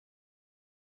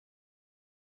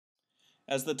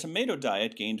As the tomato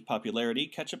diet gained popularity,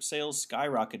 ketchup sales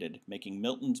skyrocketed, making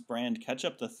Milton's brand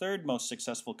ketchup the third most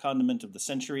successful condiment of the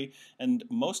century and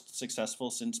most successful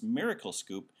since Miracle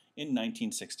Scoop in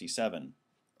 1967.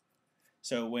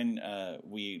 So when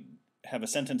we have a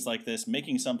sentence like this,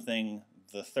 making something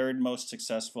the third most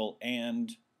successful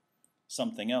and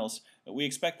something else, we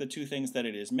expect the two things that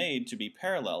it is made to be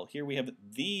parallel. Here we have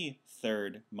the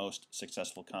third most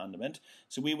successful condiment,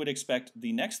 so we would expect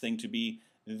the next thing to be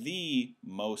the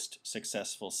most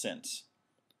successful since.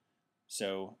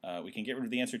 So we can get rid of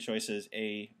the answer choices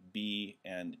A, B,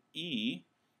 and E.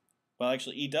 Well,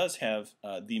 actually, E does have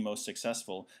the most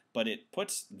successful, but it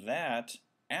puts that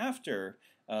after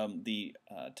the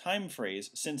time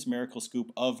phrase since Miracle Scoop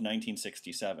of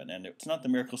 1967. And it's not the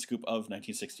Miracle Scoop of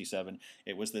 1967,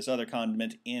 it was this other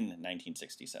condiment in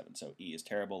 1967. So E is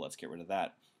terrible, let's get rid of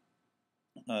that.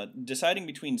 Deciding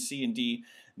between C and D,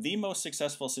 the most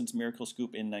successful since Miracle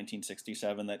Scoop in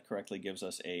 1967, that correctly gives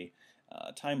us a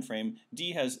time frame.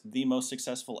 D has the most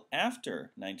successful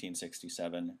after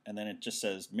 1967, and then it just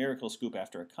says Miracle Scoop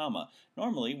after a comma.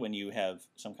 Normally, when you have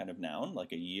some kind of noun,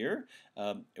 like a year,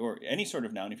 or any sort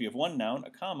of noun, if you have one noun,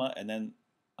 a comma, and then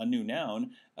a new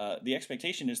noun, the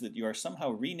expectation is that you are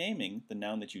somehow renaming the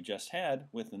noun that you just had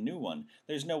with a new one.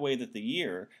 There's no way that the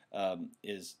year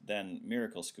is then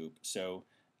Miracle Scoop. So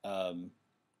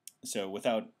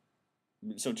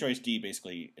choice D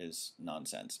basically is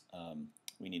nonsense.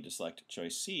 We need to select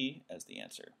choice C as the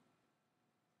answer.